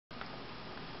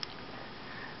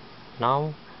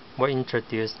Now we'll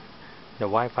introduce the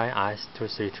Wi-Fi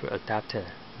RS-232 adapter.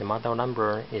 The model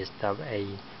number is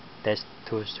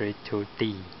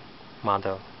WA-232D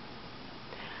model.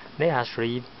 There are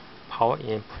three power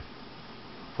inputs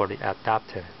for the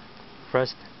adapter.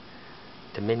 First,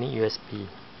 the mini USB.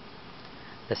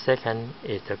 The second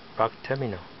is the plug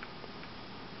terminal.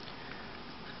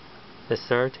 The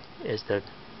third is the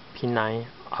P9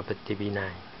 of the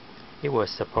DB9. It will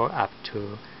support up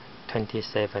to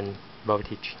 27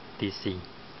 voltage DC.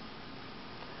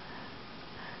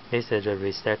 This is the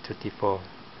reset to default.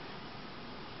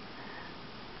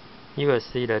 You will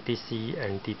see the DC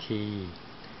and DTE.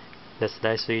 The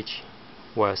slide switch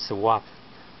will swap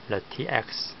the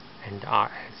TX and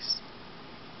RX.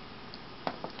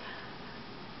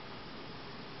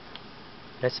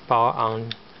 Let's power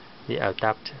on the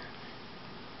adapter.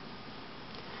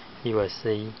 You will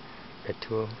see the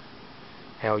two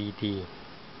LED.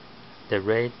 The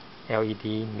red LED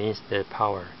means the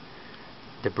power.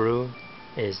 The blue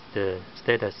is the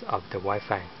status of the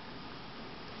Wi-Fi.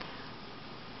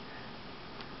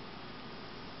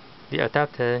 The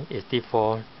adapter is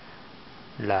default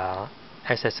the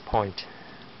access point.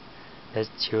 Let's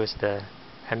choose the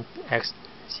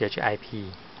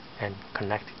MX/CHIP and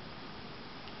connect.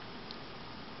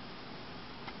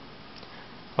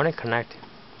 When I connect,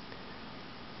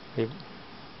 we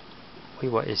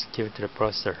will execute the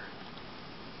browser.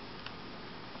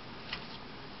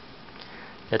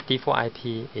 The default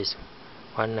IP is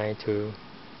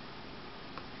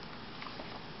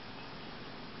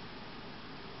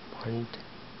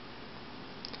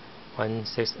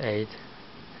 192.168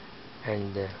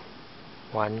 and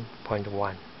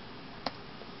 1.1.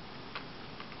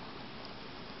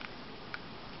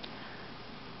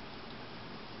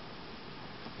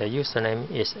 The username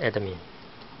is admin,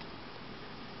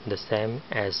 the same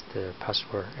as the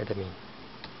password admin.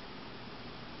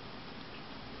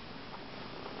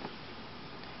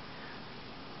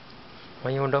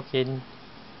 When you log in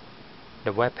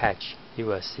the web page, you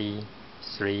will see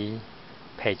three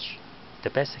pages. The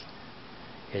basic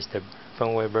is the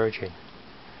firmware version,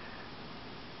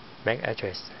 MAC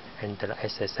address, and the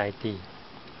SSID.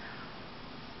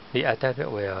 The adapter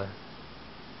will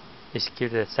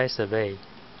execute the site survey.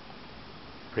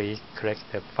 Please click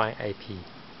the Find IP.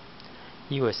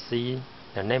 You will see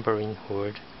the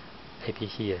neighborhood IP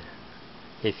here.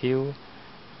 If you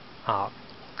are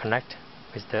connected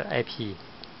with the IP,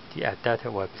 the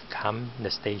adapter will become the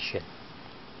station.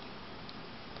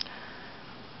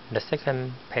 The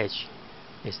second page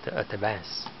is the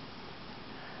advanced.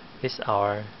 This is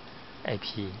our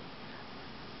IP.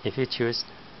 If you choose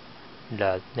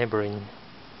the neighboring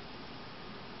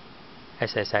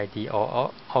SSID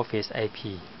or office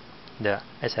IP, the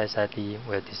SSID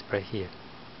will display here.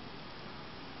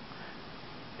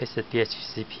 This is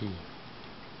DHCP.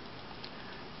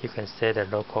 You can set the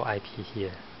local IP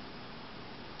here.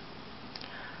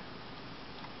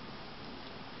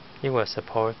 It will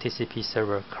support TCP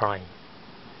server client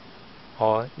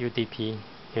or UDP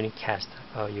unicast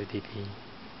or UDP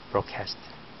broadcast.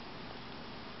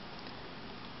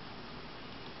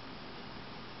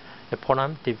 The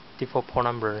default port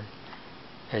number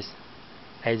is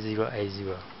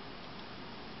 8080.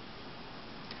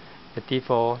 The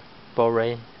default baud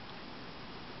rate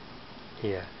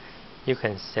here, you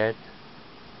can set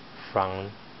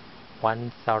from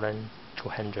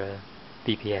 1200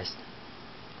 bps.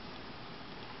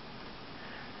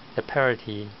 The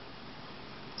parity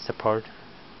support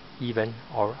even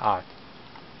or odd.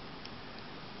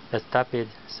 The stop bit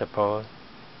support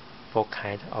 4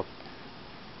 kinds of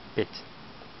bits.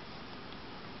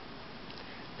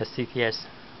 The CTS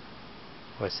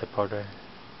will support the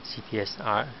CTS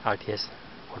RTS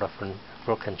for the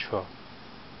flow control.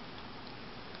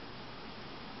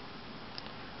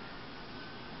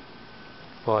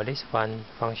 For this one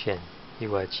function, you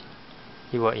will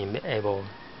enable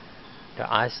the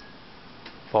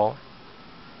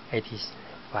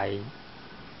RS-485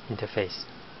 interface.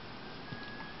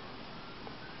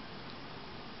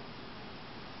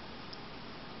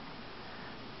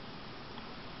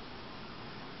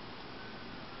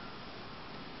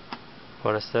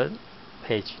 For the third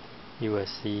page, you will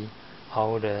see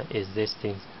all the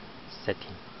existing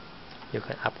settings. You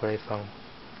can upgrade from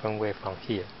firmware from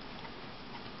here.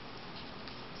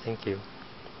 Thank you.